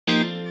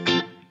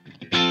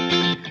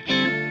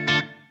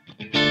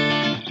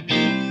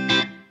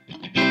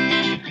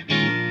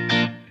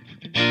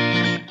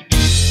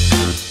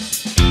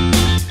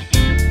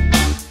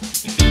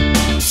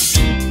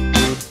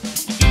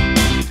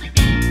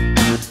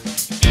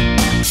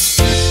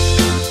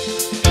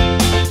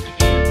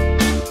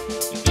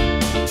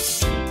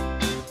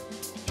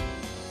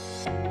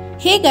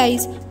Hey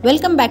guys,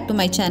 welcome back to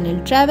my channel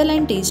Travel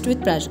and Taste with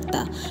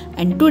Prajakta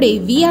and today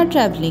we are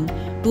traveling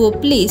to a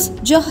place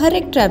जो हर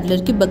एक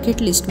traveller की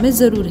bucket list में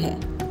ज़रूर है।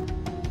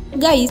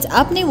 Guys,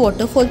 आपने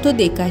waterfall तो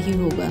देखा ही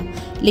होगा,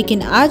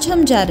 लेकिन आज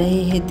हम जा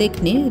रहे हैं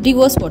देखने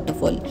रिवर्स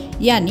वाटरफॉल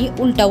यानी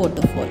उल्टा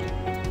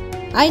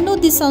waterfall. I know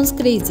this sounds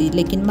crazy,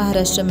 लेकिन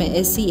महाराष्ट्र में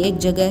ऐसी एक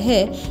जगह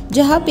है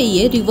जहाँ पे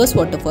ये रिवर्स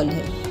वाटरफॉल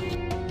है।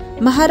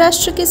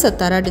 महाराष्ट्र के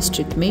सतारा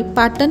डिस्ट्रिक्ट में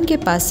पाटन के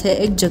पास है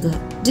एक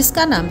जगह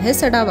जिसका नाम है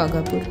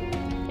सडावाघापुर।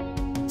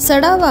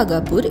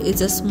 सडावाघापुर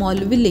is a small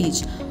village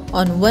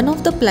on one of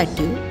the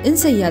plateau in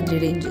Sahyadri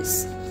ranges.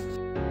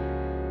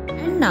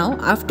 And now,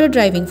 after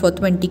driving for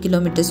 20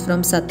 kilometers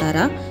from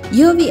Satara,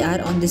 here we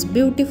are on this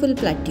beautiful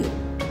plateau.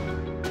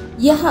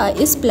 यहाँ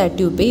इस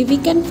plateau पे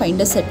we can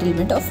find a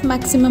settlement of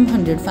maximum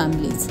 100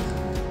 families.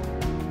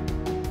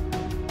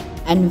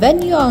 And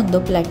when you are on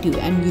the plateau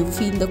and you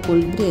feel the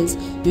cold breeze,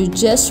 you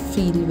just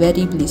feel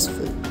very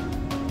blissful.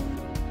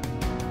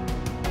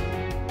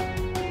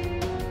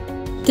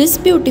 This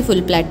beautiful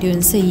plateau in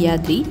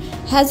Sahyadri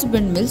has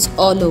windmills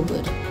all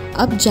over.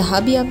 अब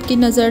जहाँ भी आपकी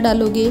नज़र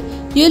डालोगे,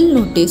 you'll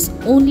notice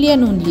only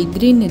and only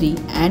greenery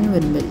and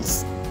windmills.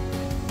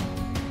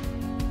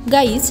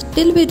 Guys,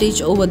 till we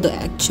reach over the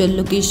actual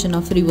location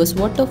of reverse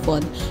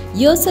waterfall,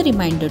 here's a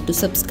reminder to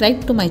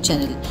subscribe to my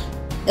channel,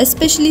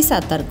 especially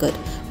Satarkar.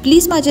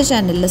 Please माझ्या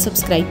चॅनलला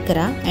subscribe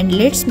करा and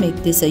let's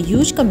make this a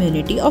huge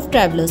community of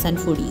travelers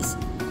and foodies.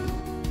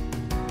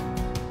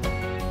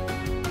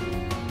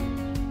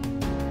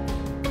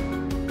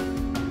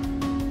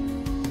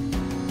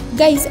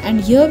 Guys, and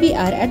here we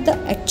are at the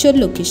actual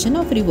location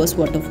of reverse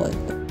waterfall.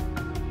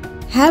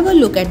 Have a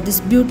look at this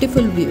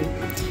beautiful view.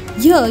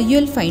 Here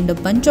you'll find a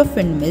bunch of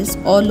windmills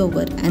all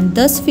over and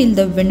thus feel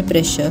the wind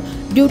pressure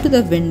due to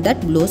the wind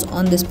that blows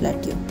on this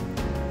plateau.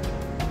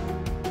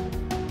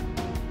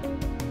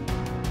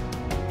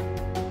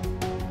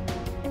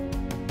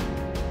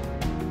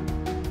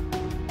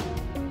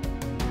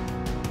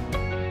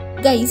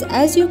 Guys,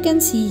 as you can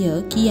see here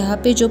कि यहाँ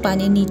पे जो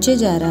पानी नीचे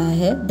जा रहा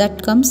है that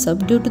comes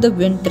up due to the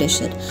wind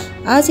pressure.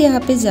 आज यहाँ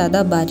पे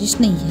ज़्यादा बारिश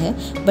नहीं है,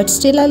 but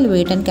still I'll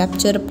wait and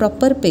capture a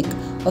proper pic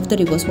of the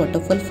reverse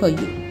waterfall for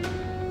you.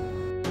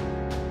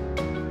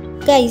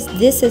 Guys,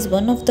 this is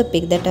one of the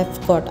pic that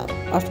I've got up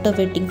after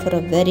waiting for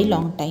a very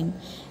long time.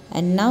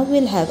 And now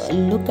we'll have a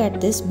look at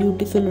this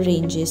beautiful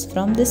ranges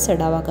from this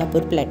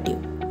Sadawaghapur plateau.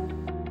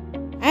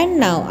 And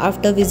now,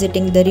 after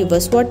visiting the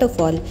reverse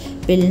waterfall,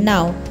 we'll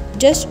now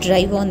just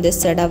drive on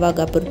this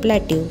Sadawaghapur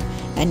plateau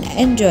and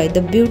enjoy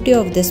the beauty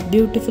of this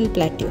beautiful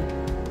plateau.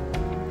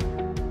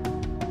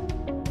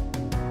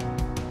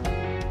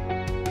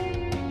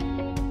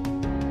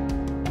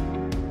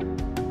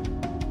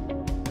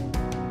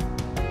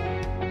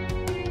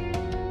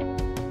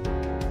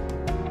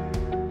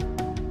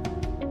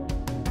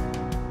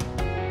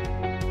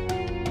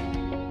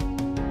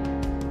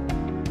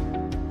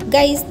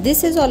 Guys,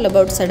 this is all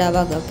about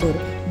Sadawaghapur.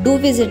 Do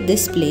visit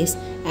this place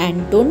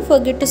and don't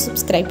forget to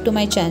subscribe to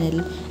my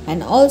channel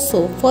and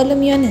also follow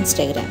me on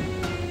Instagram.